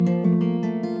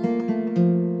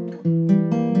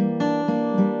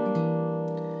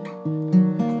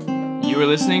are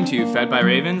listening to Fed by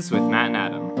Ravens with Matt and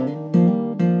Adam.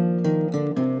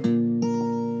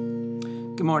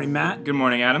 Good morning, Matt. Good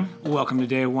morning, Adam. Welcome to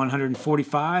day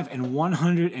 145 and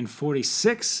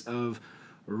 146 of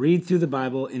Read Through the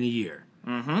Bible in a Year.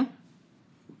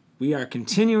 We are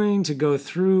continuing to go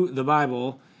through the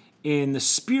Bible in the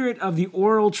spirit of the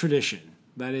oral tradition.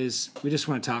 That is, we just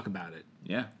want to talk about it.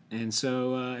 Yeah. And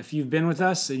so if you've been with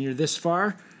us and you're this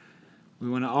far, we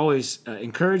want to always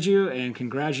encourage you and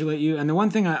congratulate you. And the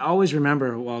one thing I always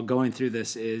remember while going through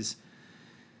this is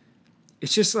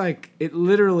it's just like, it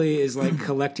literally is like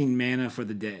collecting manna for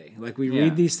the day. Like we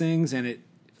read these things and it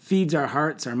feeds our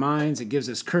hearts, our minds. It gives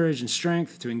us courage and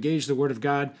strength to engage the Word of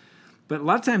God. But a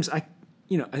lot of times I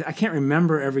can't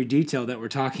remember every detail that we're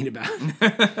talking about.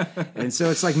 And so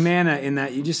it's like manna in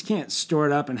that you just can't store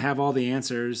it up and have all the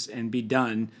answers and be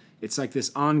done. It's like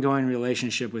this ongoing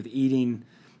relationship with eating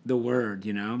the Word,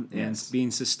 and being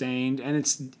sustained.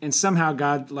 And somehow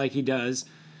God, like he does,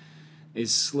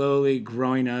 is slowly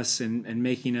growing us and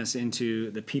making us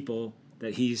into the people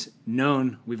that he's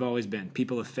known we've always been,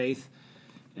 people of faith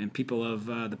and people of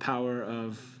the power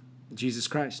of Jesus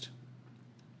Christ.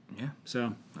 Yeah.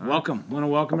 So, welcome. Want to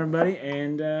welcome everybody.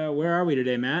 And where are we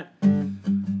today, Matt?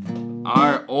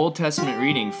 Our Old Testament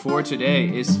reading for today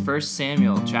is 1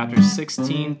 Samuel chapter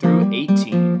 16 through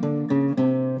 18.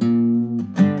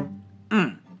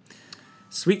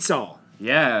 Sweet Saul.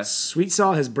 Yes. Sweet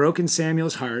Saul has broken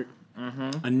Samuel's heart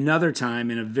another time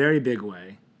in a very big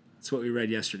way. That's what we read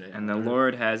yesterday. And the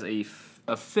Lord has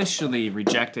officially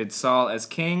rejected Saul as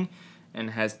king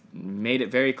and has made it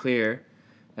very clear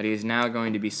that he is now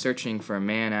going to be searching for a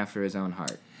man after his own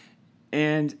heart.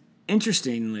 And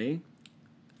interestingly,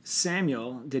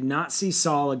 Samuel did not see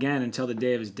Saul again until the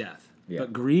day of his death,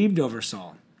 but grieved over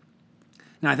Saul.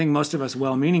 Now, I think most of us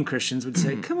well-meaning Christians would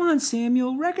say, come on,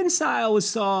 Samuel, reconcile with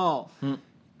Saul.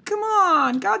 Come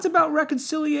on, God's about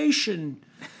reconciliation.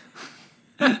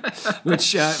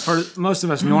 Which, for most of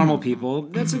us normal people,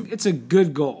 it's a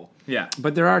good goal. Yeah.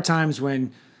 But there are times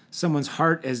when someone's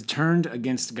heart has turned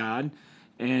against God.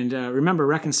 And remember,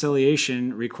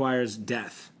 reconciliation requires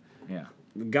death. Yeah.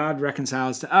 God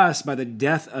reconciles to us by the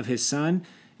death of his son.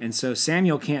 And so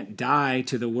Samuel can't die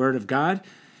to the word of God.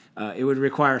 It would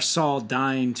require Saul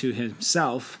dying to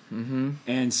himself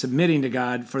and submitting to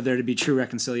God for there to be true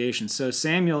reconciliation. So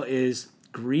Samuel is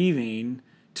grieving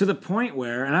to the point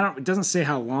where, and it doesn't say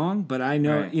how long, but I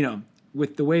know,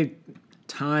 with the way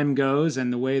time goes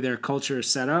and the way their culture is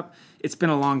set up, it's been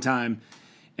a long time.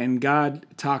 And God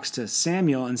talks to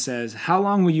Samuel and says, how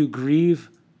long will you grieve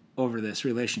over this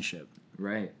relationship?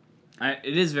 Right.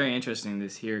 It is very interesting to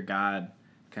hear God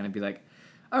kind of be like,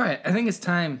 all right, I think it's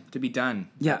time to be done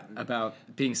about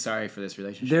being sorry for this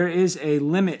relationship. There is a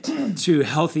limit to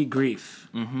healthy grief.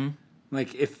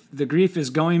 Like if the grief is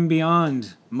going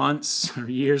beyond months or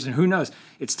years, and who knows,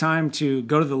 it's time to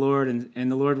go to the Lord, and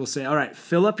the Lord will say, all right,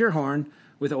 fill up your horn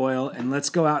with oil, and let's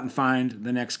go out and find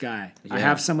the next guy. Yeah. I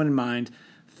have someone in mind.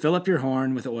 Fill up your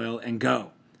horn with oil and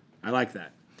go. I like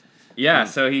that. Yeah,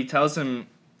 so he tells him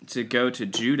to go to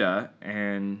Judah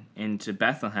and into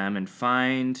Bethlehem and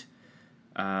find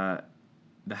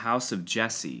the house of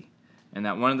Jesse, and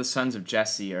that one of the sons of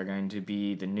Jesse are going to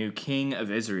be the new king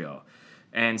of Israel.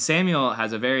 And Samuel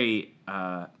has a very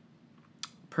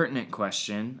pertinent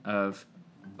question of,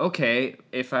 okay,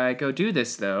 if I go do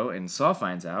this, though, and Saul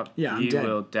finds out, he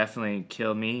will definitely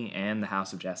kill me and the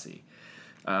house of Jesse.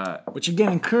 Which,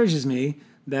 again, encourages me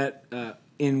that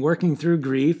in working through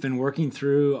grief and working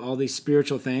through all these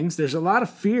spiritual things, there's a lot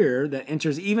of fear that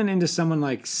enters even into someone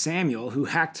like Samuel, who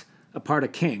hacked apart a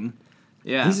king.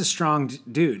 Yeah. He's a strong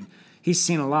dude. He's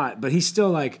seen a lot, but he's still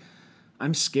like,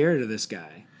 I'm scared of this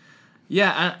guy.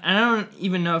 Yeah, I don't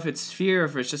even know if it's fear or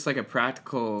if it's just like a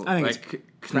practical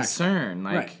concern.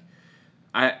 So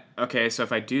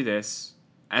if I do this,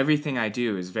 everything I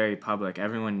do is very public.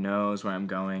 Everyone knows where I'm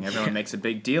going. Everyone makes a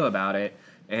big deal about it.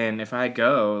 And if I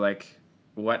go,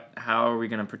 how are we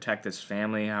going to protect this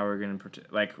family? How are we going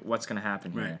to what's going to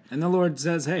happen here? Right. And the Lord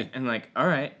says, hey. And all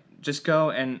right, just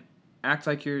go and act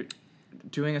like you're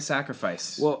doing a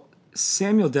sacrifice. Well,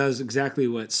 Samuel does exactly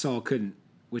what Saul couldn't,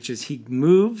 which is he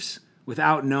moves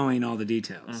without knowing all the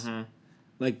details.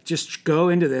 Just go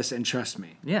into this and trust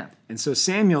me. Yeah. And so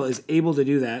Samuel is able to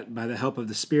do that by the help of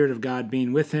the Spirit of God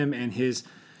being with him and his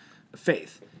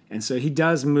faith. And so he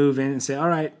does move in and say, all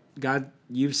right, God,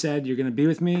 you've said you're going to be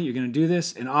with me, you're going to do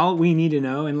this. And all we need to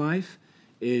know in life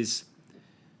is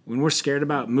when we're scared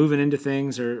about moving into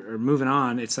things or moving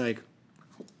on, it's like,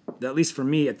 at least for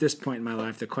me at this point in my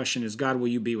life, the question is, God, will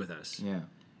you be with us? Yeah.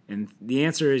 And the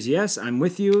answer is yes, I'm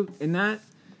with you in that.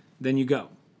 Then you go.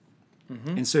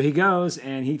 And so he goes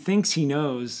and he thinks he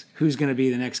knows who's going to be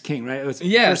the next king, right?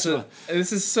 So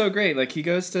this is so great. Like, he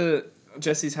goes to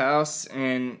Jesse's house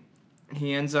and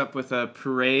he ends up with a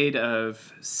parade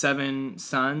of 7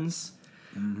 sons.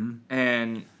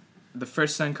 And the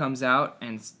first son comes out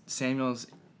and Samuel's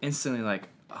instantly like,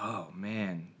 oh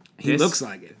man, he looks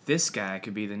like it. This guy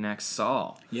could be the next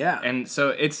Saul. Yeah. And so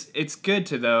it's good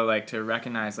to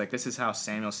recognize, like, this is how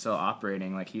Samuel's still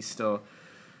operating. Like, he's still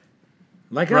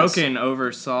like broken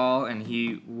over Saul, and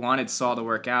he wanted Saul to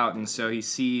work out, and so he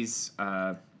sees,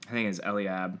 I think it's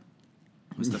Eliab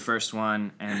was the first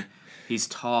one, and he's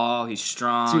tall, he's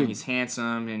strong, he's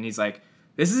handsome, and he's like,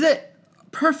 this is it,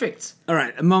 perfect. All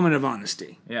right, a moment of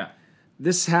honesty. Yeah.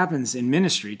 This happens in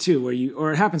ministry too,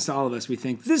 or it happens to all of us. We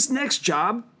think, this next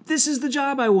job, this is the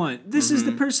job I want. This is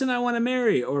the person I want to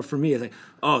marry. Or for me, it's like,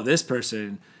 oh, this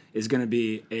person is going to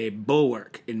be a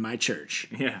bulwark in my church.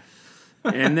 Yeah.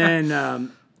 And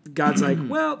then God's like,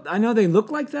 well, I know they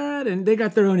look like that, and they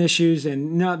got their own issues,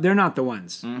 and no, they're not the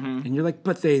ones. And you're like,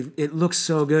 but it looks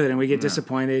so good, and we get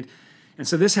disappointed. And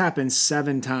so this happens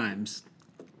 7 times.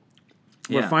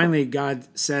 Where finally God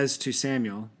says to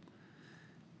Samuel,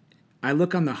 I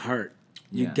look on the heart.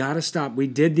 You got to stop. We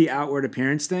did the outward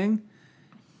appearance thing,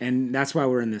 and that's why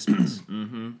we're in this mess.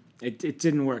 It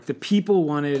didn't work. The people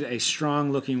wanted a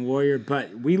strong-looking warrior,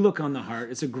 but we look on the heart.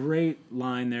 It's a great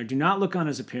line there. Do not look on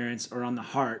his appearance or on the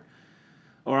heart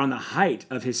or on the height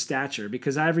of his stature,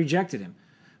 because I have rejected him.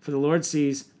 For the Lord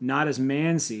sees not as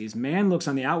man sees. Man looks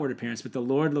on the outward appearance, but the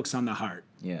Lord looks on the heart.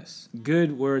 Yes.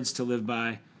 Good words to live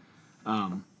by.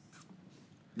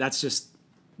 That's just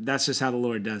how the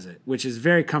Lord does it, which is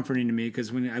very comforting to me,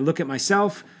 because when I look at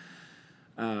myself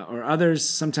or others,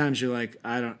 sometimes you're like,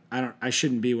 I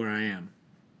shouldn't be where I am.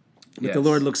 But the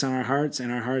Lord looks on our hearts,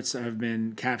 and our hearts have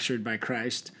been captured by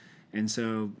Christ, and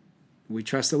so we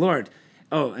trust the Lord.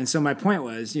 Oh, and so my point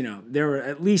was, there were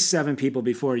at least 7 people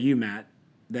before you, Matt,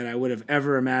 that I would have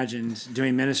ever imagined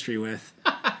doing ministry with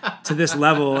to this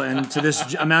level and to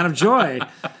this amount of joy.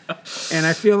 And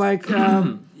I feel like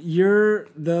you're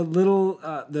the little,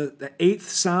 the 8th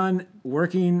son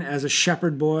working as a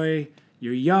shepherd boy.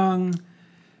 You're young.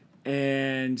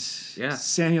 And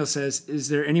Samuel says, is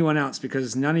there anyone else?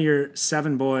 Because none of your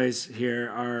 7 boys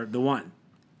here are the one.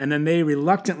 And then they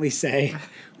reluctantly say,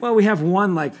 well, we have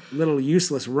one like little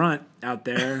useless runt out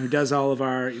there who does all of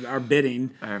our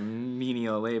bidding. Our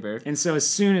menial labor. And so as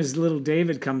soon as little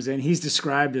David comes in, he's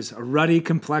described as a ruddy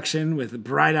complexion with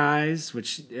bright eyes,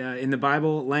 which in the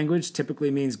Bible language typically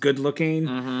means good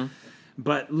looking,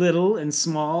 but little and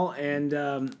small. And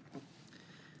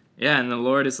and the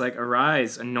Lord is like,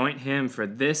 arise, anoint him, for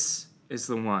this is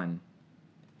the one.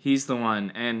 He's the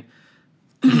one. And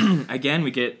again,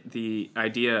 we get the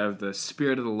idea of the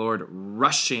Spirit of the Lord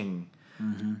rushing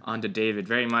onto David,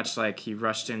 very much like he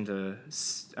rushed into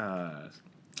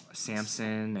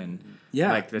Samson and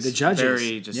like this the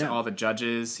judges. All the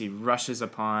judges. He rushes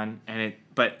upon,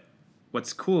 but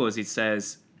what's cool is he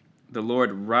says the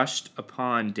Lord rushed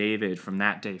upon David from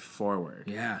that day forward.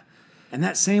 Yeah. And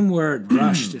that same word,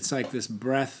 rushed, it's like this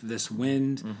breath, this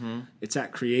wind. It's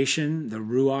at creation. The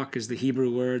ruach is the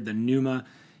Hebrew word, the pneuma.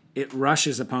 It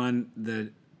rushes upon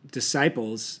the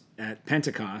disciples at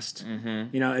Pentecost.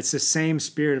 It's the same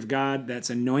Spirit of God that's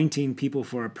anointing people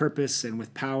for a purpose and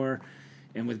with power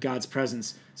and with God's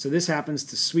presence. So this happens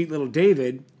to sweet little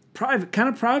David, kind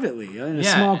of privately, in a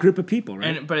small group of people,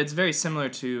 right? But it's very similar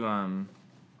to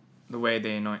the way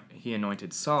he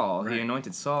anointed Saul. Right. He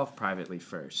anointed Saul privately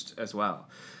first as well.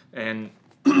 And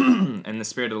and the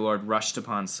Spirit of the Lord rushed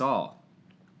upon Saul,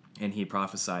 and he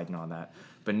prophesied and all that.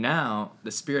 But now, the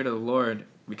Spirit of the Lord,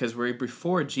 because we're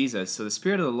before Jesus, so the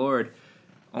Spirit of the Lord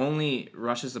only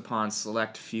rushes upon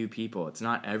select few people. It's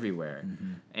not everywhere.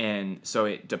 And so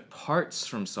it departs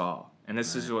from Saul. And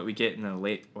this is what we get in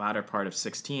the latter part of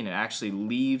 16. It actually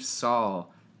leaves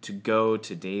Saul to go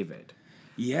to David.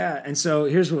 Yeah, and so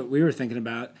here's what we were thinking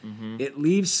about. It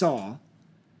leaves Saul,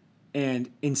 and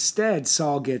instead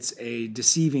Saul gets a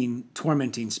deceiving,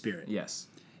 tormenting spirit. Yes.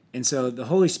 And so the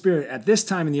Holy Spirit at this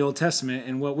time in the Old Testament,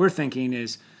 and what we're thinking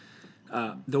is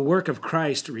the work of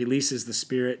Christ releases the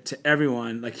Spirit to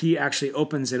everyone. Like he actually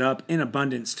opens it up in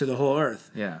abundance to the whole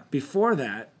earth. Yeah. Before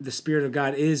that, the Spirit of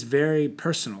God is very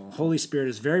personal. Holy Spirit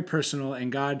is very personal,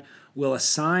 and God will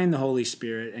assign the Holy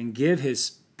Spirit and give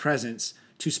his presence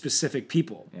to specific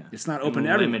people. Yeah. It's not open to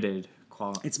everyone. Limited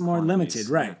it's more limited,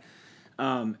 right.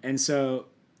 Yeah. And so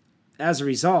as a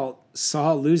result,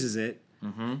 Saul loses it.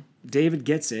 David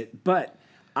gets it, but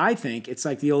I think it's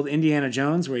like the old Indiana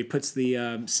Jones where he puts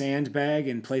the sandbag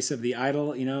in place of the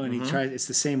idol, and he tries. It's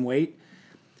the same weight.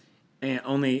 And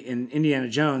only in Indiana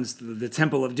Jones, the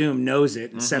Temple of Doom knows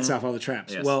it and sets off all the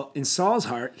traps. Yes. Well, in Saul's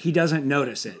heart, he doesn't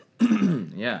notice it.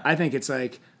 Yeah. I think it's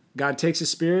like God takes a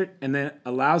spirit and then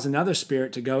allows another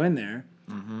spirit to go in there.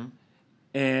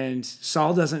 And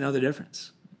Saul doesn't know the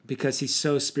difference because he's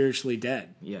so spiritually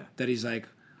dead Yeah. that he's like,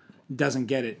 doesn't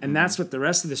get it. And that's what the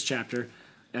rest of this chapter,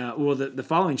 the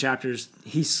following chapters,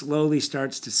 he slowly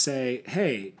starts to say,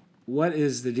 hey, what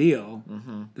is the deal?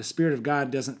 The Spirit of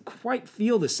God doesn't quite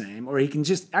feel the same, or he can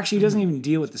just, actually, he doesn't even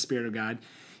deal with the Spirit of God.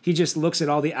 He just looks at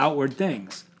all the outward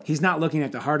things. He's not looking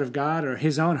at the heart of God or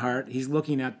his own heart. He's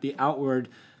looking at the outward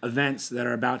events that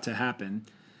are about to happen.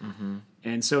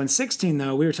 And so in 16,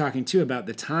 though, we were talking too about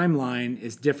the timeline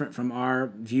is different from our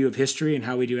view of history and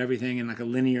how we do everything in like a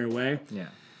linear way. Yeah.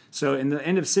 So in the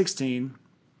end of 16,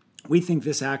 we think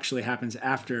this actually happens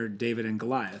after David and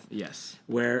Goliath, Yes.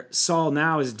 where Saul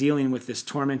now is dealing with this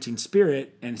tormenting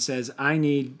spirit and says, I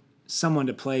need someone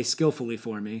to play skillfully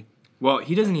for me. Well,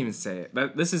 he doesn't even say it.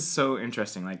 But this is so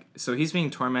interesting. Like, so he's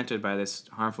being tormented by this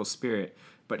harmful spirit,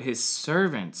 but his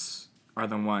servants are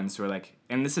the ones who are like,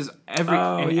 and this is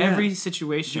every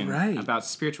situation You're right. about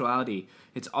spirituality.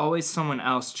 It's always someone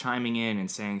else chiming in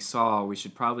and saying, Saul, we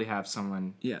should probably have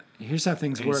someone Yeah, here's how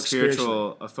things in work spiritually.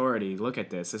 spiritual authority. Look at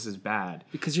this. This is bad.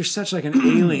 Because you're such like an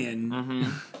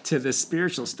alien to the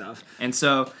spiritual stuff. And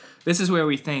so this is where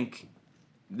we think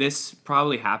this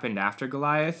probably happened after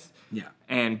Goliath. Yeah.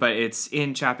 But it's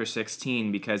in chapter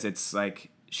 16 because it's like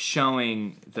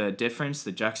showing the difference,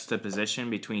 the juxtaposition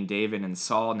between David and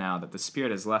Saul now, that the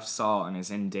Spirit has left Saul and is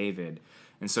in David.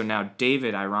 And so now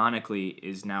David, ironically,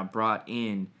 is now brought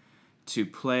in to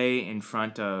play in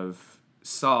front of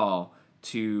Saul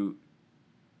to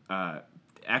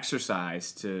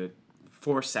exercise, to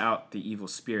force out the evil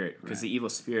spirit, because the evil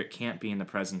spirit can't be in the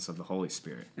presence of the Holy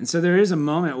Spirit. And so there is a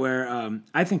moment where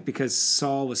I think because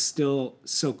Saul was still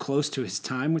so close to his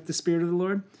time with the Spirit of the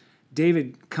Lord,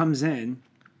 David comes in,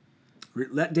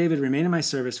 let David remain in my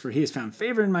service, for he has found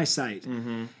favor in my sight.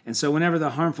 And so whenever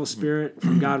the harmful spirit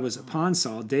from God was upon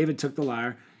Saul, David took the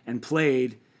lyre and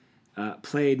played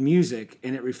music,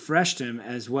 and it refreshed him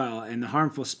as well, and the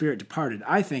harmful spirit departed.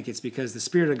 I think it's because the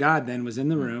Spirit of God then was in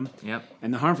the room,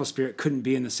 and the harmful spirit couldn't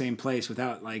be in the same place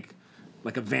without like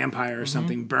a vampire or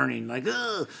something burning, like,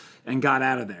 ugh, and got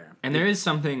out of there. And there is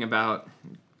something about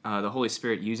the Holy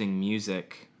Spirit using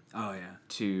music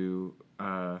to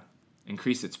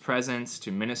increase its presence,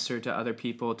 to minister to other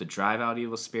people, to drive out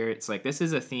evil spirits. Like, this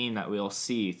is a theme that we'll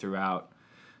see throughout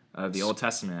the Old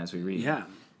Testament as we read. Yeah.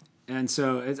 And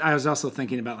so I was also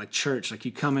thinking about like church. Like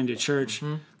you come into church,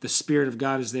 the Spirit of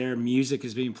God is there, music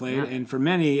is being played. And for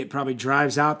many, it probably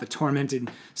drives out the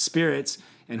tormented spirits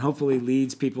and hopefully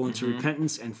leads people into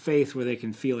repentance and faith where they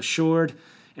can feel assured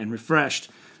and refreshed.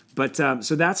 But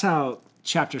so that's how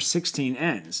chapter 16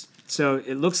 ends. So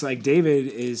it looks like David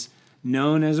is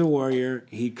known as a warrior.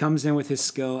 He comes in with his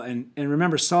skill. And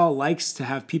remember, Saul likes to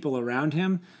have people around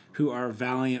him who are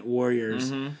valiant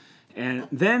warriors. And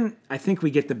then I think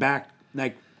we get the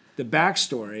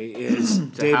backstory is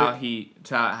David,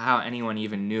 how anyone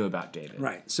even knew about David.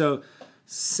 Right. So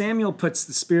Samuel puts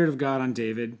the Spirit of God on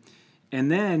David. And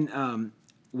then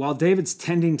while David's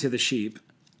tending to the sheep,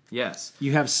 yes,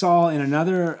 you have Saul in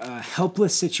another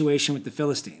helpless situation with the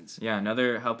Philistines. Yeah,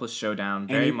 another helpless showdown,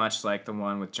 very much like the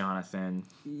one with Jonathan.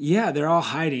 Yeah, they're all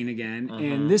hiding again.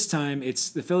 And this time it's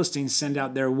the Philistines send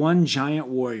out their one giant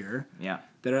warrior. Yeah.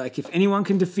 That are like, if anyone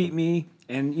can defeat me,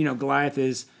 and you know Goliath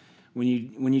is, when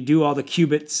you do all the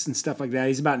cubits and stuff like that,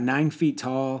 he's about 9 feet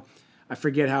tall. I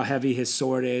forget how heavy his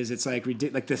sword is. It's like like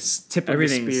the tip of the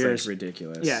spear. Everything's like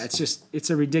ridiculous. Yeah, it's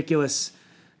a ridiculous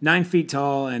 9 feet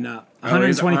tall and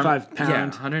 125 pounds. Yeah,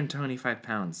 125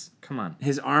 pounds. Come on.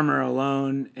 His armor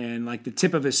alone and like the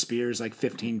tip of his spear is like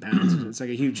 15 pounds. It's like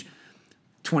a huge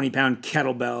 20-pound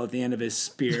kettlebell at the end of his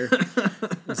spear.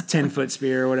 His 10-foot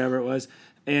spear or whatever it was,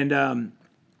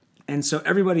 and so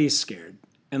everybody is scared.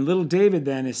 And little David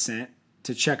then is sent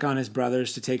to check on his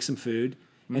brothers to take some food.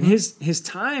 And his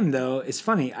time, though, is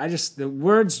funny. The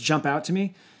words jump out to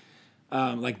me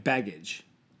like baggage.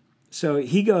 So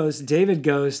David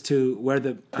goes to where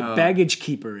the baggage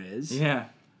keeper is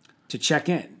to check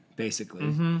in,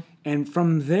 basically. And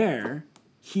from there,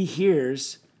 he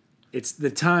hears it's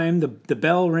the time, the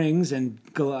bell rings, and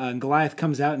Goliath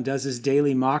comes out and does his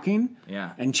daily mocking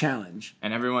and challenge.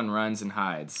 And everyone runs and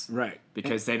hides. Right.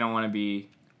 Because they don't want to be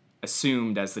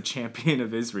assumed as the champion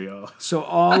of Israel. So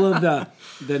all of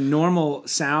the normal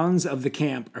sounds of the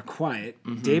camp are quiet.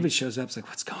 David shows up, it's like,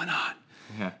 what's going on?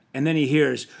 Yeah. And then he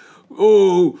hears,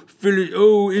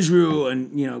 oh, Israel,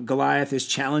 and Goliath is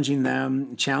challenging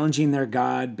them, challenging their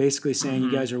God, basically saying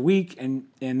you guys are weak, and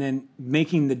then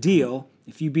making the deal.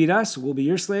 If you beat us, we'll be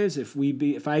your slaves.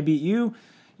 If I beat you,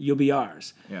 you'll be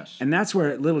ours. Yes. And that's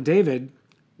where little David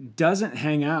doesn't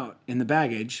hang out in the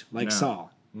baggage like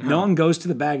Saul. No one goes to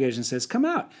the baggage and says, "Come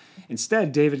out."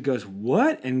 Instead, David goes,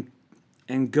 "What?"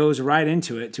 and goes right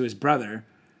into it to his brother.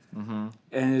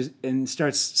 And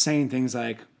starts saying things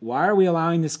like, "Why are we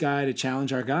allowing this guy to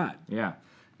challenge our God?" Yeah.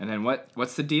 And then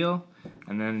what's the deal?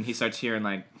 And then he starts hearing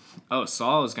like, oh,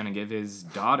 Saul is going to give his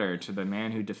daughter to the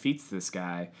man who defeats this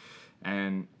guy.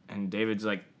 And David's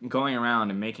like going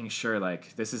around and making sure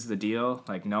like this is the deal.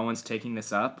 Like no one's taking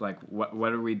this up. Like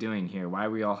what are we doing here? Why are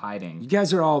we all hiding? You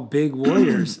guys are all big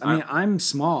warriors. I mean, I'm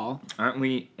small. Aren't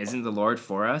we? Isn't the Lord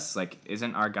for us? Like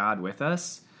isn't our God with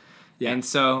us? Yeah. And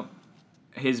so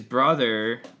his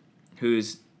brother,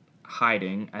 who's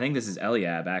hiding, I think this is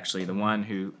Eliab, actually, the one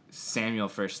who Samuel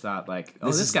first thought, like,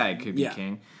 oh, this guy could be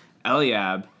king.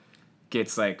 Eliab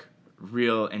gets, like,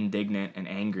 real indignant and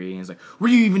angry, and he's like, what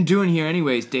are you even doing here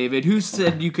anyways, David? Who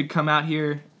said you could come out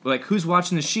here? Like, who's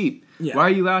watching the sheep? Yeah. Why are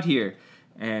you out here?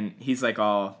 And he's, like,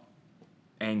 all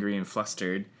angry and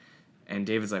flustered, and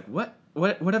David's like, What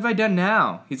have I done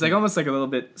now? He's like almost like a little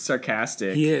bit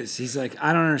sarcastic. He is. He's like,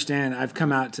 I don't understand. I've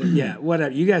come out to,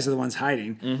 whatever. You guys are the ones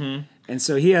hiding. Mm-hmm. And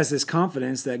so he has this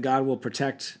confidence that God will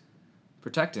protect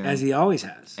him. As he always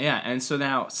has. Yeah, and so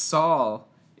now Saul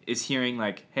is hearing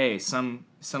like, hey, some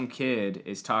kid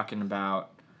is talking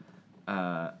about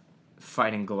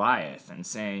fighting Goliath and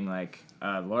saying like,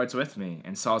 the Lord's with me.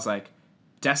 And Saul's like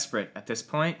desperate at this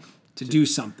point. To do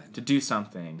something. To do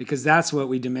something. Because that's what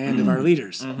we demand of our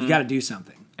leaders. You got to do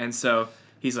something. And so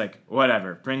he's like,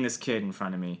 whatever, bring this kid in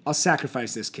front of me. I'll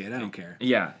sacrifice this kid. I don't care.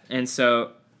 Yeah. And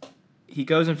so he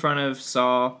goes in front of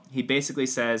Saul. He basically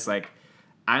says, like,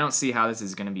 I don't see how this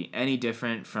is going to be any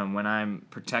different from when I'm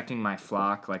protecting my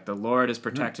flock. Like, the Lord has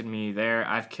protected me there.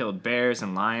 I've killed bears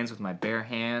and lions with my bare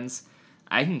hands.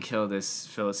 I can kill this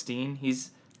Philistine.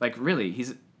 He's, like, really, he's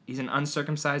an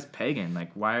uncircumcised pagan.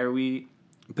 Like, why are we...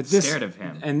 scared of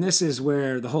him? And this is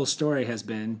where the whole story has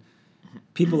been.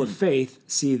 People of faith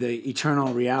see the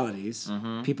eternal realities.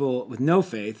 Mm-hmm. People with no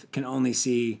faith can only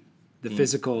see the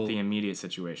physical... The immediate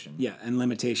situation. Yeah, and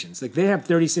limitations. Like, they have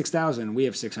 36,000, we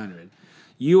have 600.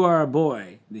 You are a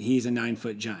boy, he's a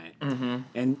 9-foot giant.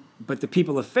 Mm-hmm. But the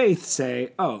people of faith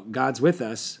say, oh, God's with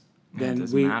us. Then it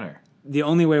doesn't matter. The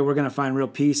only way we're going to find real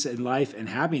peace in life and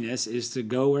happiness is to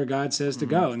go where God says to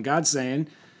go. And God's saying...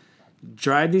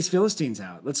 drive these Philistines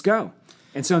out. Let's go.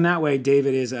 And so in that way,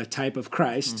 David is a type of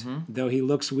Christ, though he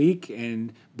looks weak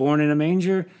and born in a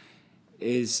manger,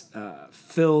 is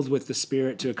filled with the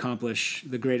Spirit to accomplish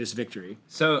the greatest victory.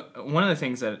 So one of the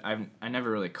things that I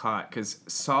never really caught, because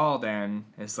Saul then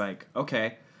is like,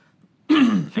 okay.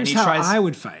 Here's how I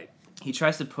would fight. He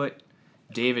tries to put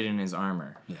David in his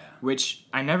armor, which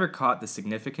I never caught the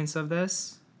significance of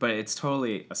this, but it's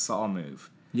totally a Saul move.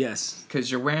 Yes.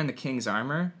 Because you're wearing the king's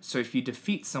armor, so if you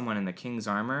defeat someone in the king's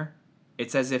armor,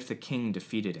 it's as if the king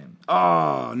defeated him.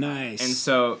 Oh, nice. And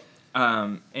so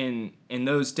in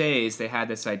those days, they had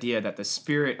this idea that the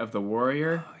spirit of the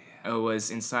warrior was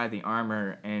inside the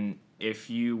armor, and if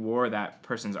you wore that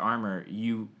person's armor,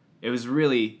 it was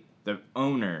really the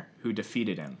owner who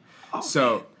defeated him. Oh,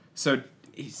 so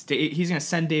he's going to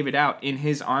send David out in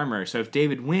his armor, so if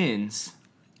David wins,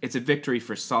 it's a victory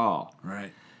for Saul.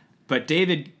 Right. But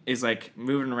David is, like,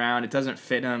 moving around. It doesn't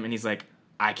fit him. And he's like,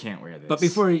 I can't wear this. But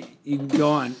before you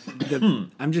go on,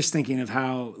 I'm just thinking of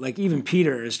how, like, even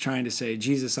Peter is trying to say,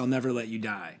 Jesus, I'll never let you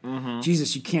die. Mm-hmm.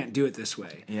 Jesus, you can't do it this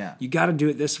way. Yeah. You got to do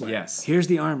it this way. Yes. Here's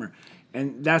the armor.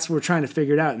 And that's what we're trying to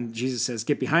figure it out. And Jesus says,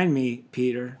 get behind me,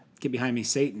 Peter. Get behind me,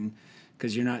 Satan.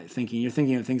 Because you're thinking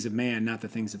of things of man, not the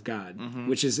things of God. Mm-hmm.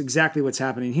 Which is exactly what's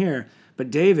happening here.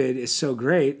 But David is so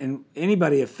great. And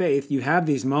anybody of faith, you have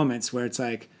these moments where it's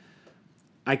like,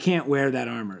 I can't wear that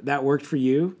armor. That worked for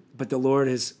you, but the Lord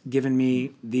has given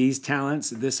me these talents,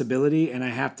 this ability, and I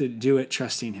have to do it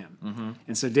trusting him. Mm-hmm.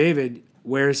 And so David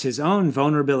wears his own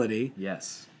vulnerability.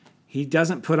 Yes. He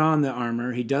doesn't put on the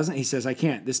armor. He says, I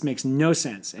can't. This makes no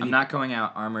sense. And I'm not going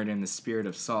out armored in the spirit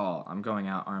of Saul. I'm going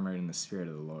out armored in the spirit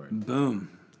of the Lord.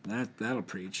 Boom. That'll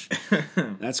preach.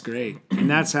 That's great. And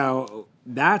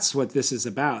that's what this is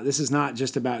about. This is not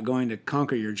just about going to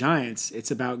conquer your giants. It's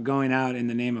about going out in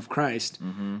the name of Christ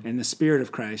and the spirit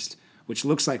of Christ, which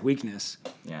looks like weakness,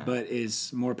 but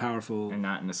is more powerful. And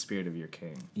not in the spirit of your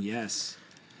king. Yes.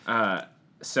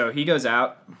 So he goes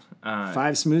out.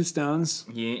 5 smooth stones.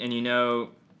 And you know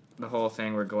the whole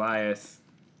thing where Goliath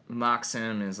mocks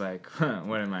him, is like,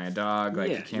 what am I, a dog?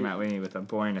 Like, you came out with me with a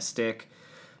boy and a stick.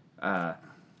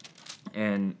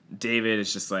 And David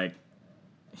is just like,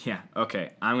 yeah,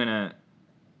 okay, I'm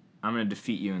gonna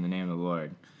defeat you in the name of the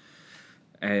Lord.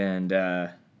 And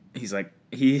he's like,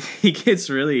 he gets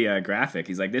really graphic.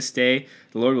 He's like, this day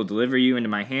the Lord will deliver you into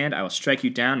my hand. I will strike you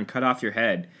down and cut off your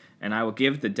head, and I will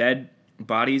give the dead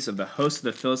bodies of the host of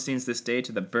the Philistines this day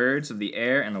to the birds of the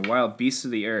air and the wild beasts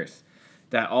of the earth,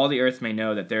 that all the earth may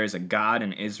know that there is a God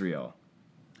in Israel.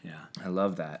 Yeah. I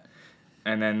love that.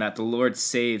 And then that the Lord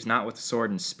saves not with sword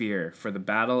and spear, for the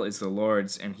battle is the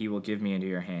Lord's, and he will give me into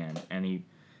your hand. And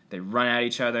they run at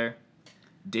each other.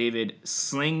 David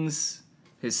slings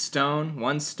his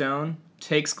one stone,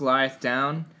 takes Goliath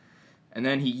down, and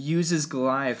then he uses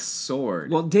Goliath's sword.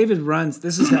 Well, David runs.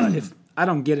 This is how, if I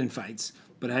don't get in fights,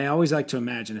 but I always like to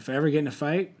imagine if I ever get in a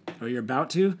fight or you're about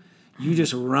to, you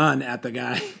just run at the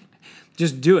guy.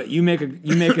 Just do it. You make a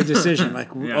decision like,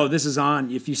 Yeah. oh, this is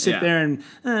on. If you sit there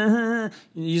and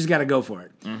you just got to go for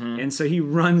it. Mm-hmm. And so he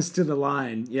runs to the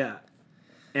line. Yeah.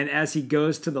 And as he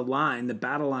goes to the line, the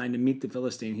battle line to meet the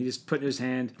Philistine, he just put in his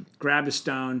hand, grabbed a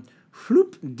stone,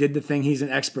 whoop, did the thing he's an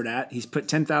expert at. He's put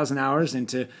 10,000 hours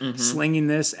into slinging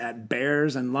this at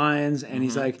bears and lions. And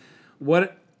he's like,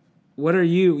 what are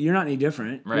you? You're not any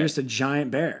different. Right. You're just a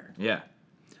giant bear. Yeah.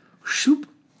 Shoop,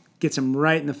 gets him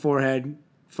right in the forehead,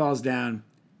 falls down,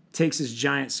 takes his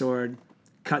giant sword,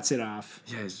 cuts it off.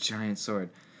 Yeah, his giant sword.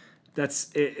 That's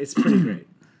it. It's pretty great.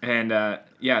 And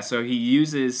so he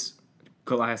uses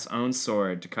Goliath's own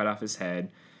sword to cut off his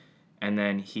head, and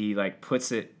then he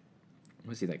puts it.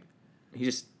 What's he like? He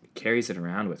just carries it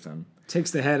around with him.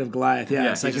 Takes the head of Goliath.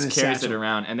 Yeah, it's he like just in a carries satchel. it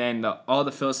around, and then all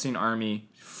the Philistine army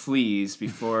flees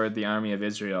before the army of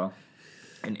Israel,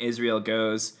 and Israel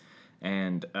goes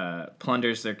and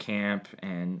plunders their camp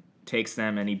and takes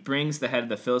them, and he brings the head of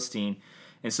the Philistine.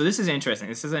 And so this is interesting.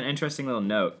 This is an interesting little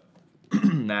note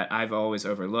that I've always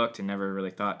overlooked and never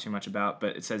really thought too much about.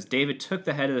 But it says, David took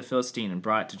the head of the Philistine and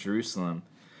brought it to Jerusalem,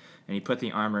 and he put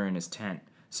the armor in his tent.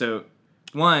 So,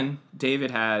 one,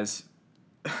 David has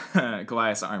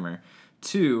Goliath's armor.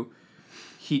 Two,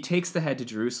 he takes the head to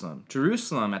Jerusalem.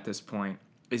 Jerusalem, at this point,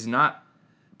 is not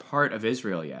part of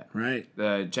Israel yet. Right.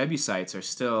 The Jebusites are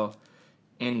still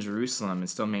in Jerusalem and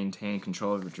still maintain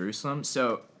control over Jerusalem.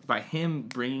 So by him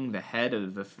bringing the head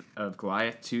of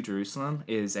Goliath to Jerusalem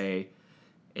is a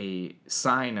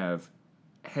sign of,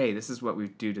 hey, this is what we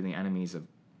do to the enemies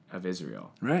of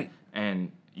Israel. Right.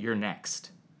 And you're next.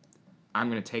 I'm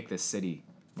going to take this city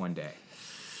one day.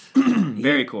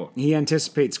 Very cool. He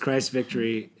anticipates Christ's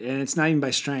victory, and it's not even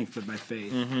by strength, but by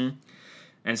faith. Mm-hmm.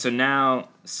 And so now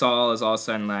Saul is all of a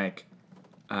sudden like,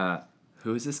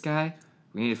 who is this guy?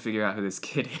 We need to figure out who this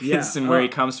kid is and where he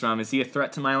comes from. Is he a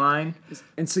threat to my line?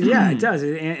 And so, yeah, it does.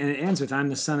 And it ends with, I'm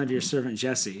the son of your servant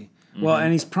Jesse. Mm-hmm. Well,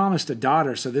 and he's promised a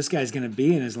daughter, so this guy's going to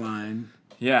be in his line.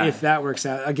 Yeah. If that works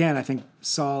out. Again, I think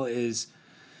Saul is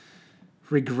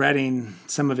regretting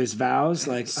some of his vows.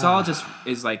 Like Saul just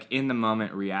is like in the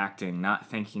moment reacting, not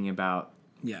thinking about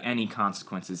Yeah. any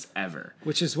consequences ever.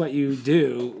 Which is what you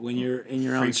do when you're in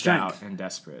your own Freaked strength. out and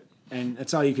desperate. And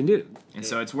that's all you can do. And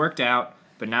so it's worked out,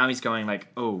 but now he's going like,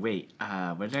 oh, wait,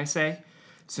 what did I say?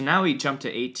 So now we jump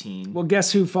to 18. Well,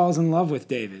 guess who falls in love with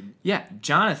David? Yeah,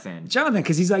 Jonathan. Jonathan,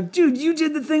 because he's like, dude, you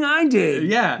did the thing I did.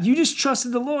 Yeah. You just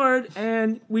trusted the Lord,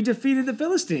 and we defeated the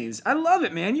Philistines. I love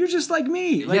it, man. You're just like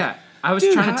me. Like, Yeah. I was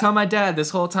dude, trying to tell my dad this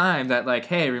whole time that, like,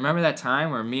 hey, remember that time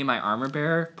where me and my armor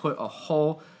bearer put a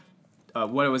whole,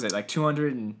 what was it, like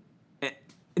 200 and...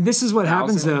 This is what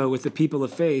happens, 1,000? though, with the people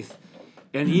of faith,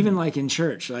 and even, like, in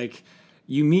church. Like,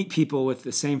 you meet people with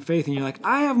the same faith, and you're like,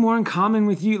 I have more in common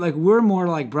with you. Like, we're more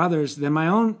like brothers than my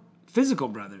own physical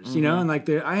brothers, you know? And, like,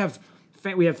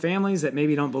 we have families that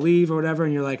maybe don't believe or whatever,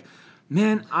 and you're like,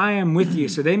 man, I am with you.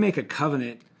 So they make a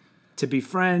covenant to be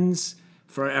friends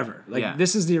forever. Like, Yeah.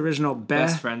 this is the original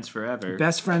Best friends forever.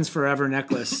 Best Friends Forever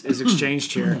necklace is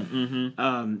exchanged here.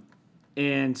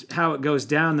 And how it goes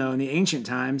down, though, in the ancient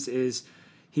times is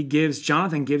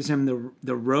Jonathan gives him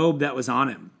the robe that was on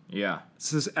him. Yeah.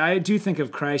 So I do think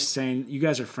of Christ saying, you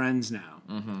guys are friends now.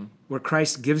 Mm-hmm. Where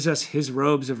Christ gives us his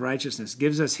robes of righteousness,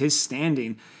 gives us his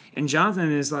standing. And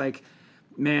Jonathan is like,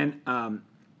 man,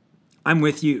 I'm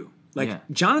with you. Like, Yeah.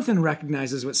 Jonathan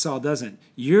recognizes what Saul doesn't.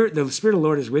 The Spirit of the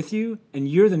Lord is with you, and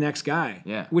you're the next guy.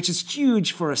 Yeah. Which is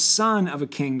huge for a son of a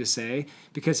king to say,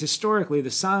 because historically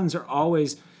the sons are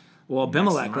always, well,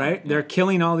 Abimelech, right? Yeah. They're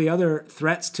killing all the other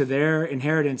threats to their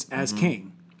inheritance as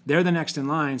king. They're the next in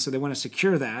line, so they want to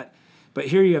secure that. But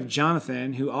here you have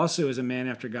Jonathan, who also is a man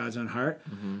after God's own heart,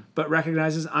 but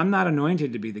recognizes, I'm not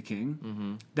anointed to be the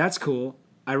king. That's cool.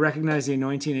 I recognize the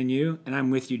anointing in you, and I'm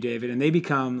with you, David. And they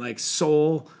become like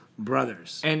soul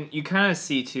brothers. And you kind of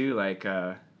see, too, like,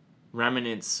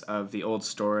 remnants of the old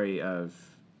story of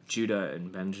Judah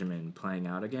and Benjamin playing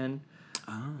out again,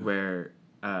 where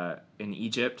in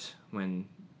Egypt, when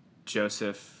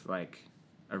Joseph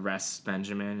arrests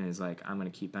Benjamin and is like, I'm going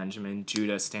to keep Benjamin,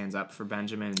 Judah stands up for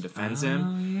Benjamin and defends him.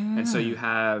 Yeah. And so you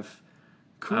have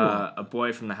Cool. a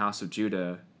boy from the house of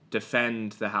Judah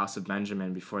defend the house of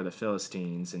Benjamin before the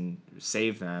Philistines and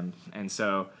save them. And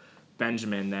so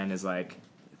Benjamin then is like,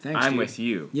 Thanks, I'm dude. with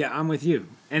you. Yeah, I'm with you.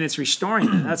 And it's restoring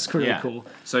them. That's really cool.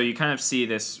 So you kind of see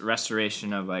this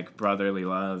restoration of brotherly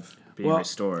love being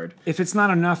restored. If it's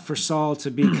not enough for Saul to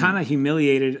be kind of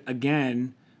humiliated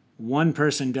again, one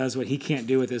person does what he can't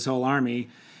do with his whole army,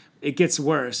 it gets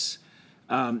worse.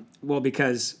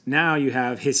 Because now you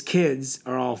have his kids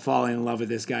are all falling in love with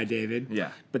this guy, David.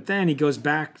 Yeah. But then he goes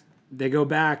back, they go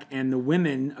back, and the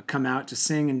women come out to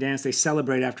sing and dance. They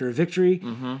celebrate after a victory,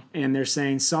 and they're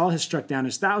saying, Saul has struck down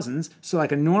his thousands. So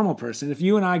like a normal person, if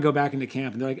you and I go back into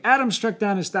camp and they're like, Adam struck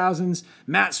down his thousands,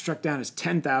 Matt struck down his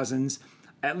 10,000s,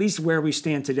 at least where we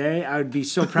stand today, I would be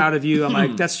so proud of you. I'm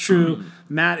like, that's true.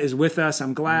 Matt is with us.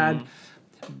 I'm glad.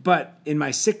 But in my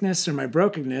sickness or my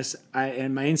brokenness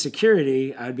and my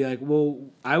insecurity, I'd be like, well,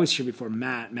 I was here before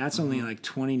Matt. Matt's only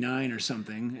 29 or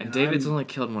something. And David's only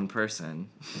killed one person.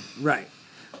 Right.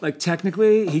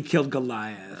 Technically, he killed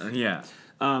Goliath. Yeah.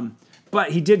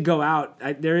 But he did go out.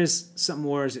 There is some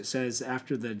wars, it says,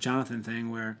 after the Jonathan thing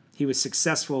where he was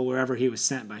successful wherever he was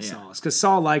sent by Saul. Because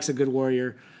Saul likes a good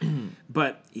warrior,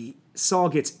 but Saul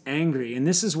gets angry. And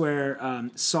this is where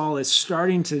Saul is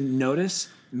starting to notice,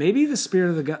 maybe the Spirit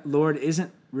of the Lord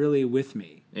isn't really with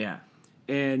me. Yeah.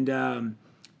 And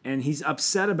he's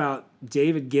upset about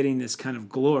David getting this kind of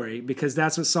glory because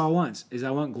that's what Saul wants, is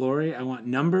I want glory, I want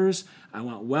numbers, I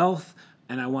want wealth,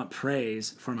 and I want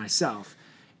praise for myself.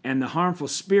 And the harmful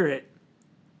spirit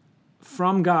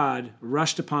from God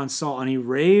rushed upon Saul, and he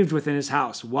raved within his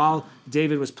house while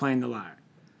David was playing the lyre.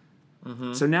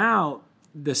 So now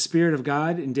the Spirit of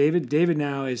God in David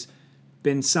now has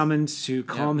been summoned to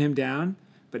calm him down,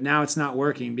 but now it's not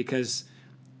working because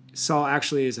Saul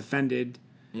actually is offended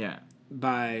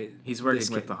by he's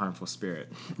working with the harmful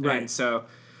spirit. Right. And so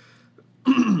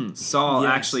Saul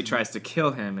actually tries to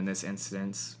kill him in this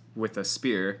instance with a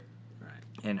spear.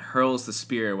 And hurls the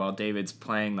spear while David's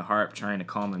playing the harp, trying to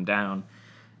calm him down.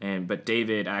 But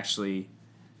David actually,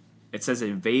 it says,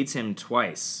 evades him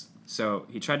twice. So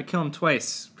he tried to kill him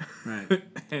twice. Right.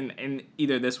 in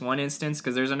either this one instance,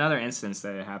 because there's another instance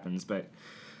that it happens, but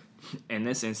in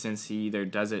this instance, he either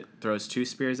throws two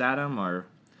spears at him, or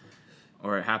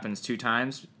it happens two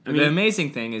times. The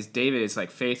amazing thing is David is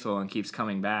faithful and keeps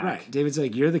coming back. Right. David's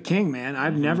like, you're the king, man.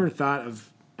 I've never thought of.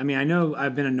 I know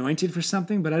I've been anointed for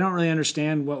something, but I don't really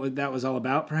understand what that was all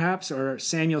about, perhaps. Or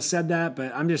Samuel said that,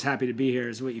 but I'm just happy to be here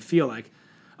is what you feel like.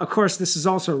 Of course, this is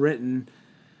also written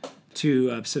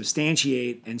to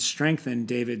substantiate and strengthen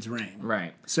David's reign.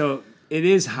 Right. So it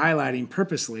is highlighting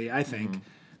purposely, I think,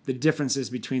 the differences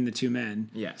between the two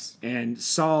men. Yes. And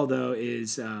Saul, though,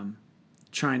 is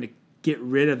trying to get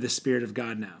rid of the Spirit of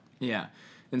God now. Yeah.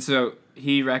 And so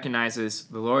he recognizes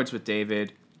the Lord's with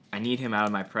David. I need him out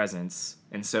of my presence.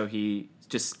 And so he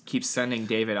just keeps sending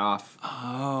David off.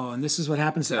 Oh, and this is what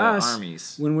happens to us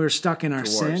armies when we're stuck in our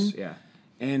sin. Yeah.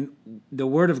 And the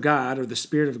Word of God or the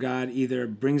Spirit of God either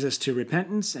brings us to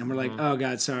repentance and we're like, oh,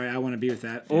 God, sorry, I want to be with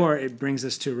that. Yeah. Or it brings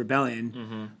us to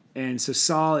rebellion. And so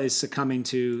Saul is succumbing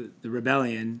to the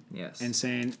rebellion and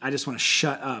saying, I just want to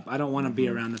shut up. I don't want to be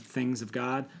around the things of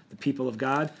God, the people of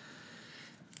God.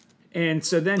 And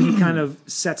so then he kind of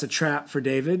sets a trap for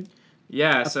David.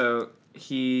 Yeah, so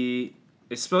he's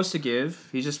just supposed to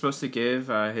give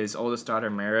his oldest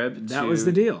daughter Merab that was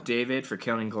the deal. David for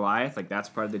killing Goliath. That's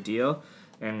part of the deal.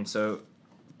 And so,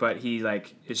 but he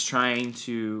is trying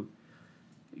to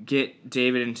get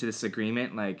David into this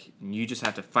agreement. You just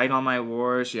have to fight all my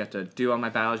wars. You have to do all my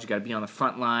battles. You got to be on the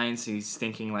front lines. He's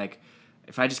thinking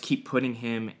if I just keep putting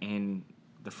him in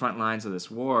the front lines of this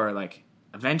war,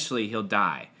 eventually he'll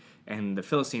die. And the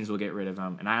Philistines will get rid of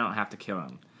him. And I don't have to kill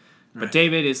him. But right.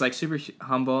 David is super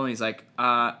humble, and he's like,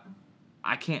 I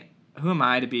can't, who am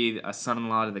I to be a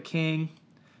son-in-law to the king?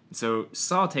 And so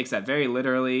Saul takes that very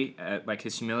literally,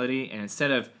 his humility, and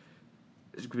instead of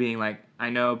being like, I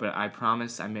know, but I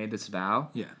promise I made this vow,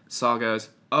 Saul goes,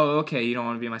 oh, okay, you don't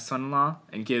want to be my son-in-law?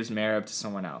 And gives Merab to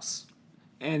someone else.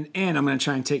 And I'm going to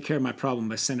try and take care of my problem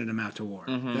by sending him out to war.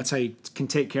 That's how you can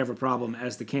take care of a problem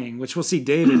as the king, which we'll see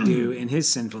David do in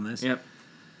his sinfulness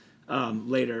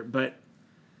later. But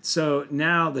so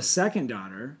now the second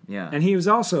daughter, and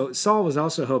Saul was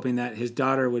also hoping that his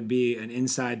daughter would be an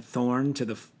inside thorn to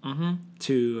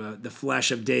the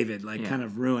flesh of David, kind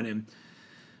of ruin him.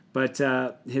 But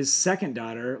his second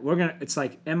daughter, it's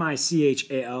like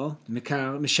Michal,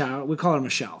 Michal. We call her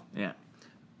Michelle. Yeah.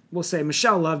 We'll say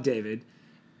Michelle loved David,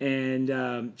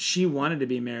 and she wanted to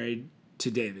be married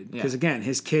to David because again,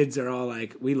 his kids are all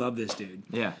like, "We love this dude."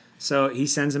 Yeah. So he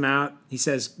sends him out. He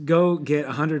says, "Go get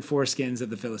 100 foreskins of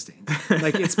the Philistines."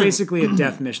 Like it's basically a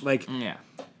death mission. Like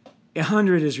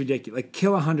 100 is ridiculous. Like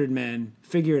kill 100 men,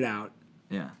 figure it out,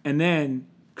 and then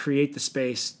create the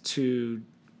space to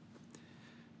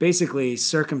basically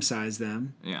circumcise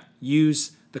them. Yeah.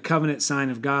 Use the covenant sign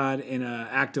of God in an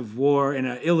act of war in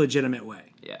an illegitimate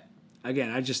way. Yeah.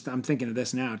 Again, I'm thinking of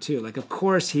this now too. Like, of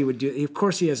course he would do. Of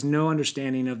course he has no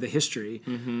understanding of the history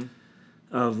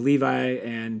of Levi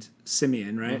and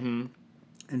Simeon, right? Mm-hmm.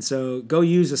 And so go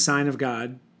use a sign of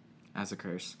God as a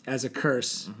curse.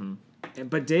 Mm-hmm.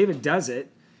 But David does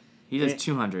it. He does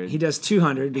 200. He does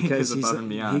 200 because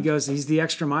he's the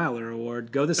extra miler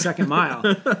award. Go the second mile,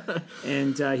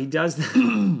 and he does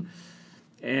that.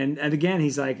 And again,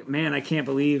 he's like, man, I can't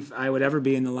believe I would ever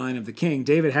be in the line of the king.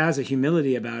 David has a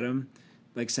humility about him,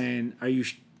 like saying, "Are you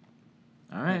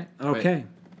all right? Okay,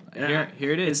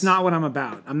 here it is. It's not what I'm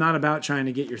about. I'm not about trying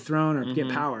to get your throne or get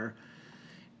power."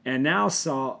 And now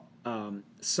Saul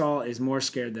is more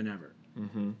scared than ever.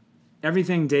 Mm-hmm.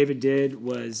 Everything David did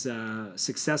was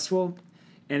successful,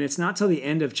 and it's not till the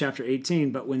end of chapter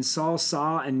 18. But when Saul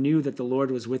saw and knew that the Lord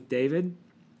was with David,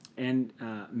 and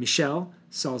Michal,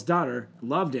 Saul's daughter,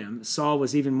 loved him, Saul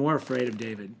was even more afraid of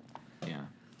David. Yeah.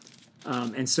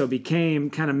 And so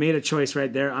made a choice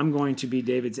right there. I'm going to be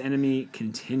David's enemy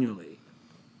continually.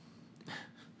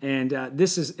 And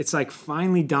it's like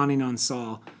finally dawning on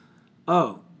Saul,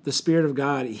 oh, the Spirit of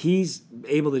God, he's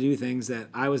able to do things that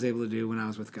I was able to do when I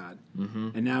was with God. Mm-hmm.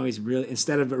 And now he's really,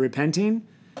 instead of repenting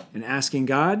and asking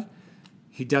God,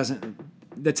 he doesn't.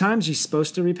 The times he's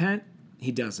supposed to repent,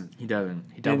 he doesn't. He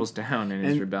doubles down in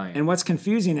his rebellion. And what's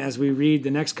confusing as we read the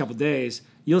next couple days,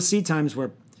 you'll see times where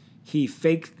he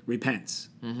fake repents.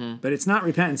 Mm-hmm. But it's not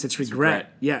repentance, it's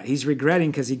regret. Yeah, he's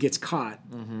regretting because he gets caught.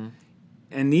 Mm-hmm.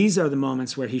 And these are the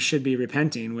moments where he should be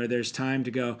repenting, where there's time to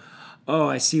go, oh,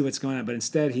 I see what's going on. But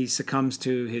instead, he succumbs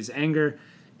to his anger,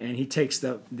 and he takes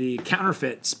the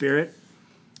counterfeit spirit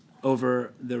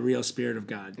over the real Spirit of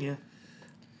God. Yeah.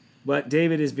 But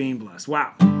David is being blessed.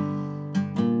 Wow.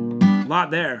 A lot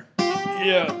there.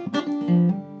 Yeah.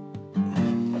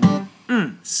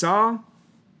 Saul,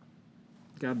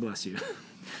 God bless you.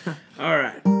 All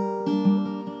right.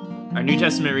 Our New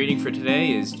Testament reading for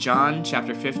today is John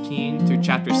chapter 15 through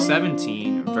chapter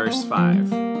 17, verse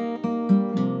 5.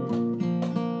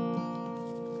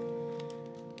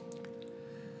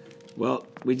 Well,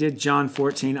 we did John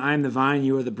 14. I am the vine,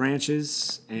 you are the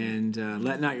branches, and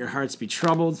let not your hearts be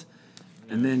troubled.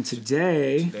 And then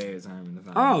today... Today is I am the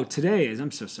vine. Oh, today is.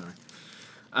 I'm so sorry.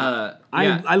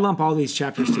 I lump all these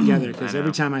chapters together because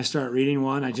every time I start reading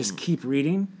one, I just keep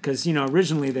reading. Because,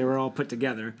 originally they were all put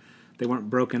together. They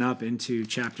weren't broken up into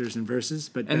chapters and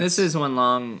verses. And this is one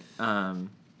long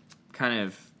kind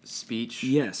of speech.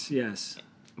 Yes.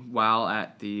 While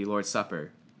at the Lord's Supper.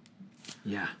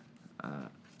 Yeah.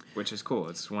 Which is cool.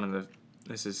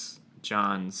 This is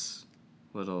John's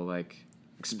little,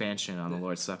 expansion on the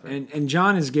Lord's Supper. And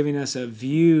John is giving us a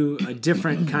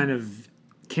different kind of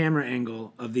camera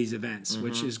angle of these events,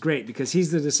 which is great because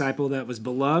he's the disciple that was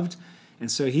beloved.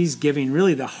 And so he's giving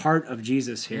really the heart of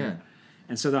Jesus here. Yeah.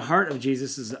 And so the heart of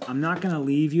Jesus is, I'm not going to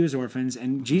leave you as orphans.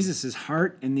 And Jesus'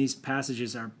 heart in these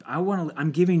passages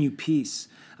I'm giving you peace.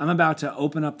 I'm about to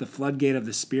open up the floodgate of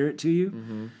the Spirit to you.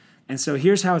 Mm-hmm. And so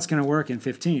here's how it's going to work in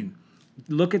 15.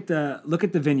 Look at the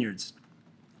vineyards.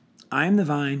 I am the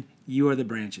vine, you are the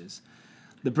branches.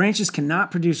 The branches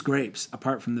cannot produce grapes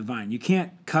apart from the vine. You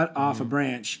can't cut off a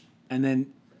branch and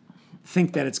then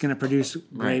think that it's going to produce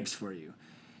grapes for you.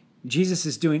 Jesus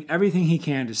is doing everything he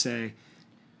can to say,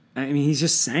 he's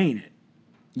just saying it.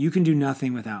 You can do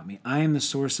nothing without me. I am the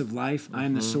source of life. I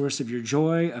am the source of your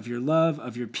joy, of your love,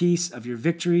 of your peace, of your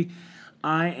victory.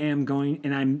 I'm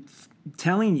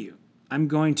telling you,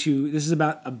 this is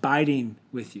about abiding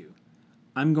with you.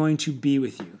 I'm going to be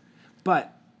with you.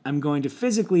 But I'm going to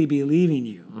physically be leaving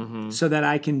you so that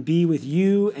I can be with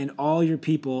you and all your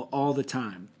people all the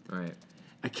time. Right.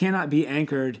 I cannot be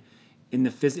anchored in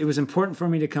it was important for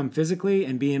me to come physically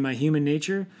and be in my human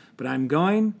nature, but I'm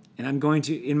going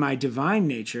to, in my divine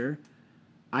nature,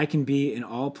 I can be in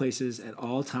all places at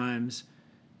all times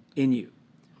in you.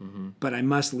 Mm-hmm. But I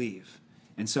must leave.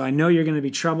 And so I know you're going to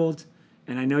be troubled,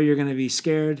 and I know you're going to be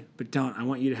scared, but don't. I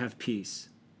want you to have peace.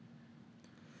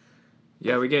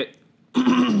 Yeah, we get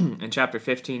in chapter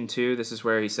 15 too, this is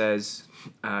where he says,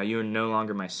 you are no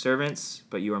longer my servants,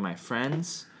 but you are my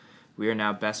friends. We are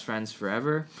now best friends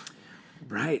forever.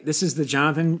 Right. This is the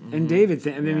Jonathan and David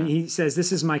thing. I mean, he says,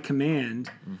 this is my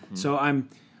command. So I'm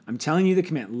telling you the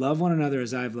command. Love one another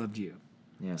as I've loved you.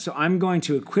 Yeah. So I'm going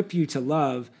to equip you to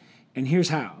love. And here's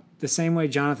how. The same way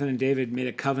Jonathan and David made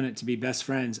a covenant to be best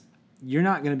friends, you're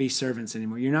not going to be servants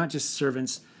anymore. You're not just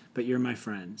servants, but you're my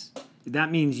friends. That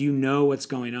means you know what's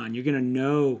going on. You're going to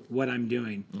know what I'm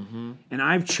doing. And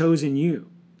I've chosen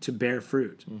you to bear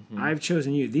fruit. I've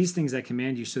chosen you. These things I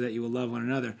command you so that you will love one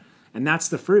another. And that's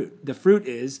the fruit. The fruit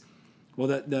is, well,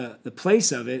 the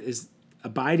place of it is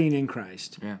abiding in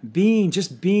Christ. Yeah.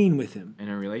 Just being with him. In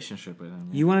a relationship with him.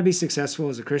 Yeah. You want to be successful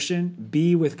as a Christian?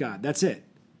 Be with God. That's it.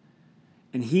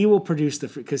 And he will produce the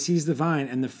fruit because he's the vine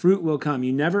and the fruit will come.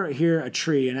 You never hear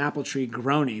an apple tree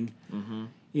groaning,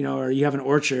 or you have an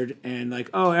orchard and like,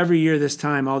 oh, every year this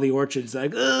time, all the orchards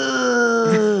like,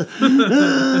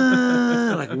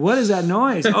 like, what is that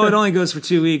noise? Oh, it only goes for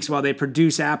 2 weeks while they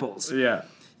produce apples. Yeah.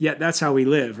 Yet that's how we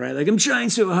live, right? Like, I'm trying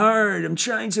so hard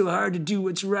to do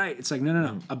what's right. It's like,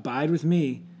 no. Abide with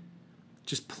me.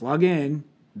 Just plug in,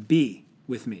 be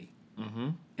with me.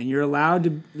 And you're allowed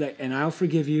to, and I'll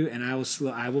forgive you, and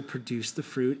I will produce the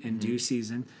fruit in due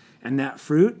season. And that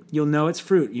fruit, you'll know it's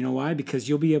fruit. You know why? Because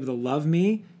you'll be able to love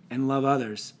me and love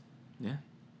others. Yeah.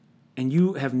 And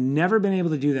you have never been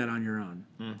able to do that on your own.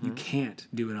 You can't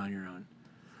do it on your own.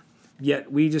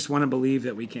 Yet we just want to believe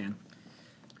that we can.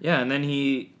 Yeah, and then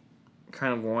he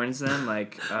kind of warns them,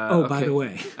 like, by the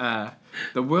way,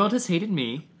 the world has hated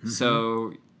me,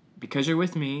 so because you're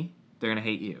with me, they're going to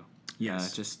hate you.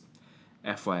 Yes. Just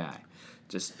FYI.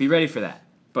 Just be ready for that.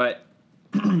 But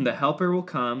the Helper will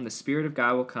come, the Spirit of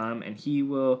God will come, and he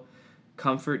will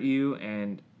comfort you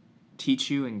and teach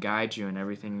you and guide you in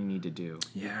everything you need to do.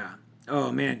 Yeah.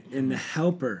 Oh, man. And the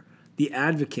Helper, the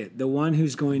Advocate, the one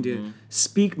who's going to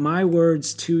speak my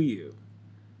words to you.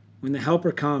 When the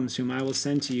Helper comes, whom I will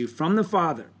send to you from the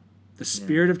Father, the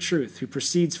Spirit of truth, who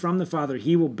proceeds from the Father,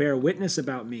 he will bear witness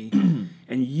about me,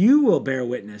 and you will bear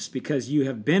witness because you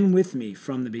have been with me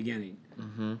from the beginning.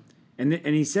 And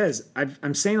he says,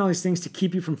 I'm saying all these things to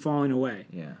keep you from falling away.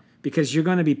 Yeah. Because you're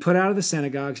going to be put out of the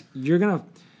synagogues.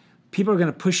 People are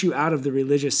going to push you out of the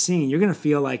religious scene. You're going to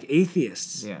feel like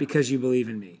atheists because you believe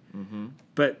in me.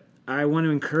 But I want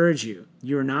to encourage you.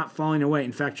 You're not falling away.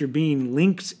 In fact, you're being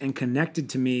linked and connected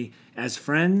to me as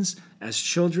friends, as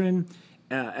children,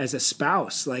 as a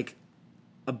spouse, like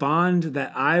a bond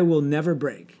that I will never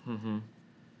break.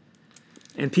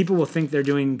 And people will think they're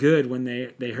doing good when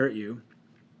they hurt you.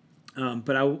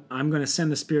 But I'm going to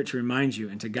send the Spirit to remind you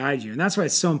and to guide you. And that's why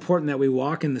it's so important that we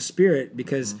walk in the Spirit,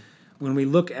 because when we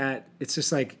look at, it's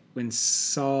just like when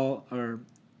Saul or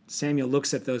Samuel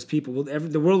looks at those people,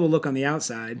 the world will look on the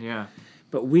outside. Yeah.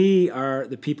 But we are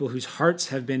the people whose hearts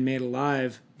have been made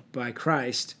alive by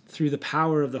Christ through the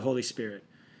power of the Holy Spirit.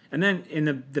 And then in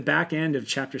the back end of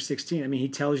chapter 16, I mean, he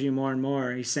tells you more and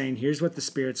more. He's saying, here's what the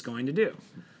Spirit's going to do.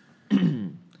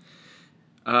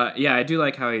 Yeah, I do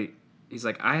like how he's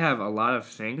like, I have a lot of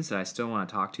things that I still want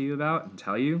to talk to you about and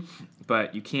tell you,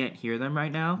 but you can't hear them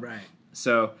right now. Right.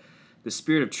 So the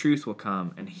Spirit of truth will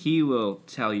come, and he will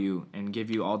tell you and give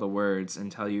you all the words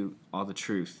and tell you all the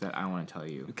truth that I want to tell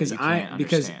you. Because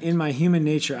in my human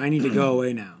nature, I need to go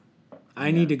away now.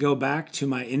 I need to go back to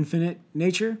my infinite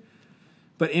nature.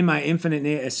 But in my infinite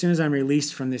nature, as soon as I'm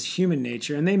released from this human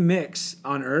nature, and they mix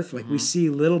on earth, like we see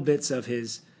little bits of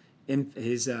his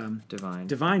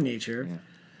divine nature. Yeah.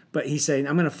 But he's saying,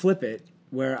 I'm going to flip it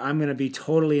where I'm going to be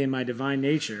totally in my divine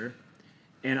nature,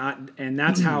 and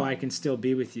that's how I can still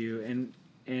be with you,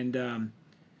 and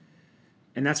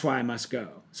that's why I must go.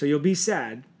 So you'll be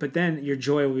sad, but then your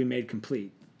joy will be made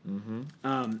complete.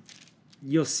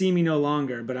 You'll see me no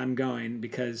longer, but I'm going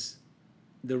because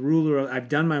the ruler. I've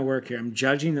done my work here. I'm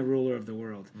judging the ruler of the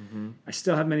world. I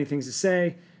still have many things to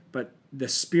say, but the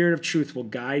Spirit of truth will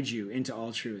guide you into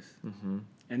all truth.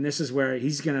 And this is where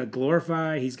he's going to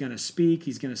glorify, he's going to speak,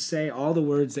 he's going to say all the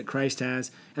words that Christ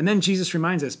has. And then Jesus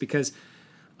reminds us, because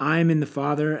I am in the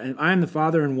Father, and I am the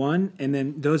Father in one, and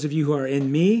then those of you who are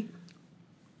in me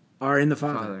are in the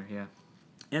Father. Yeah.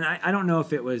 And I don't know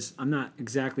if it was, I'm not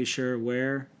exactly sure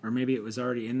where, or maybe it was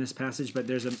already in this passage, but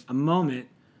there's a moment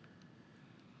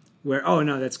where,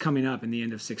 that's coming up in the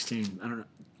end of 16. I don't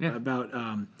know.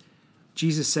 About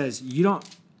Jesus says,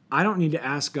 I don't need to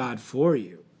ask God for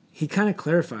you. He kind of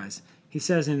clarifies. He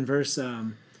says in verse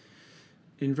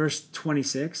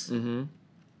 26, in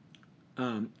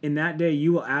that day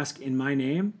you will ask in my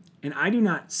name, and I do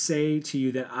not say to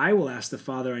you that I will ask the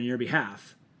Father on your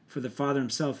behalf, for the Father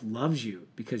himself loves you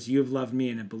because you have loved me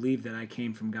and have believed that I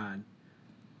came from God.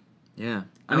 Yeah.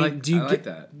 I like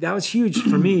that. That was huge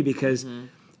for me because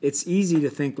it's easy to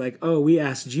think like, oh, we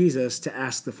asked Jesus to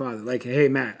ask the Father. Like, hey,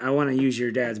 Matt, I want to use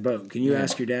your dad's boat. Can you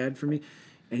ask your dad for me?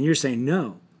 And you're saying,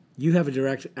 no, you have a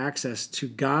direct access to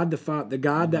God the Father, the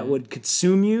God that would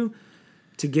consume you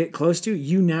to get close to,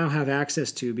 you now have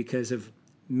access to because of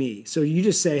me. So you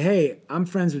just say, hey, I'm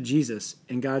friends with Jesus.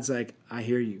 And God's like, I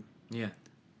hear you. Yeah.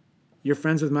 You're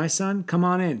friends with my son? Come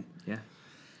on in. Yeah.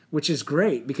 Which is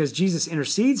great because Jesus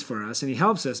intercedes for us and he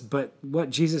helps us. But what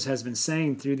Jesus has been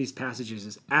saying through these passages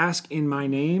is ask in my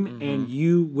name and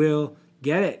you will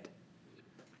get it.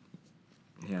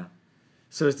 Yeah.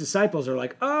 So his disciples are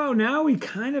like, oh, now we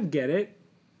kind of get it.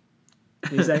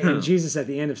 And he's like, and Jesus at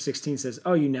the end of 16 says,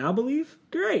 oh, you now believe?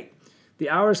 Great. The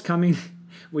hour is coming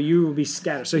where you will be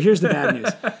scattered. So here's the bad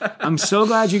news. I'm so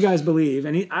glad you guys believe.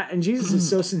 And Jesus is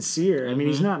so sincere. I mean,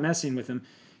 he's not messing with them.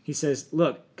 He says,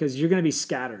 look, because you're going to be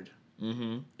scattered.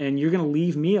 And you're going to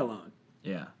leave me alone.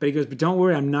 Yeah. But he goes, but don't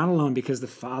worry, I'm not alone because the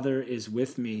Father is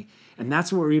with me. And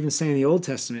that's what we're even saying in the Old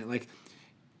Testament. Like,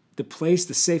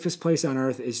 the safest place on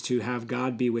earth is to have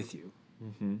God be with you.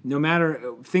 No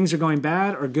matter things are going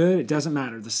bad or good, it doesn't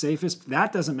matter. The safest,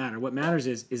 that doesn't matter. What matters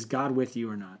is God with you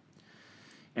or not?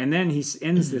 And then he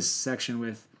ends this section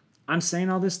with, I'm saying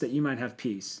all this that you might have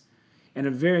peace. And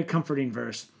a very comforting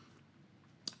verse.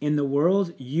 In the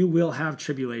world, you will have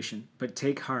tribulation, but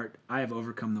take heart, I have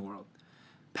overcome the world.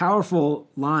 Powerful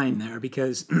line there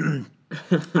because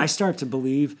I start to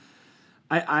believe,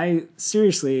 I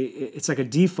seriously, it's like a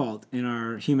default in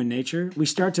our human nature. We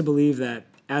start to believe that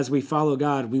as we follow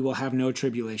God, we will have no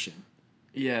tribulation.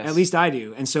 Yes. At least I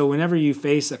do. And so whenever you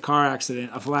face a car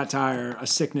accident, a flat tire, a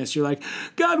sickness, you're like,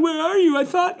 God, where are you? I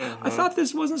thought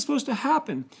this wasn't supposed to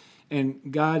happen. And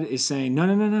God is saying,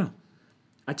 no.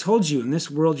 I told you in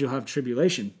this world you'll have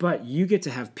tribulation, but you get to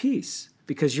have peace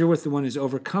because you're with the one who's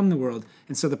overcome the world.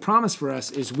 And so the promise for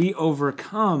us is we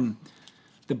overcome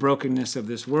the brokenness of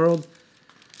this world.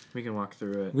 We can walk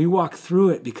through it. We walk through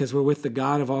it because we're with the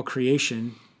God of all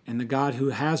creation and the God who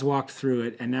has walked through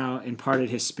it and now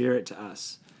imparted his Spirit to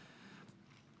us.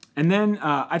 And then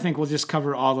I think we'll just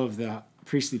cover all of the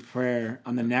priestly prayer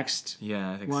on the next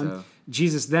I think one. so.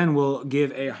 Jesus then will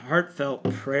give a heartfelt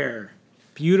prayer,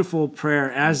 beautiful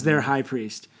prayer as their high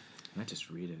priest. I might just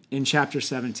read it. In chapter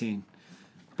 17.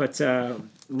 But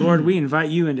Lord, we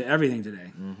invite you into everything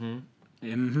today.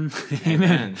 Amen.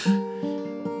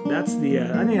 That's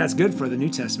I think that's good for the New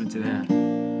Testament today. Yeah.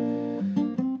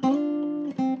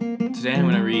 Today I'm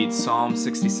going to read Psalm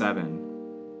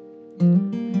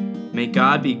 67. May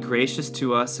God be gracious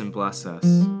to us and bless us,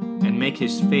 and make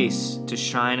his face to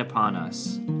shine upon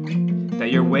us,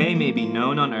 that your way may be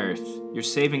known on earth, your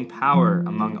saving power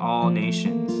among all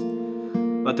nations.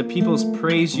 Let the peoples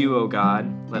praise you, O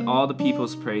God. Let all the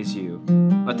peoples praise you.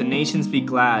 Let the nations be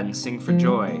glad and sing for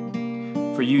joy.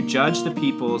 For you judge the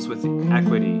peoples with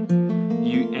equity,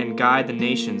 and guide the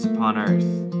nations upon earth.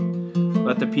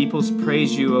 Let the peoples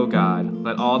praise you, O God.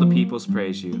 Let all the peoples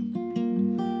praise you.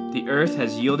 The earth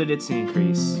has yielded its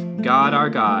increase. God, our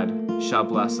God, shall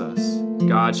bless us.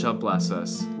 God shall bless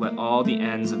us. Let all the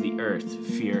ends of the earth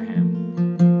fear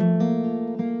him.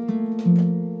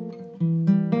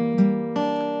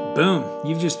 Boom.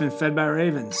 You've just been fed by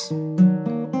ravens.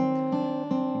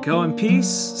 Go in peace,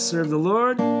 serve the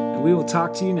Lord, and we will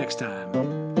talk to you next time.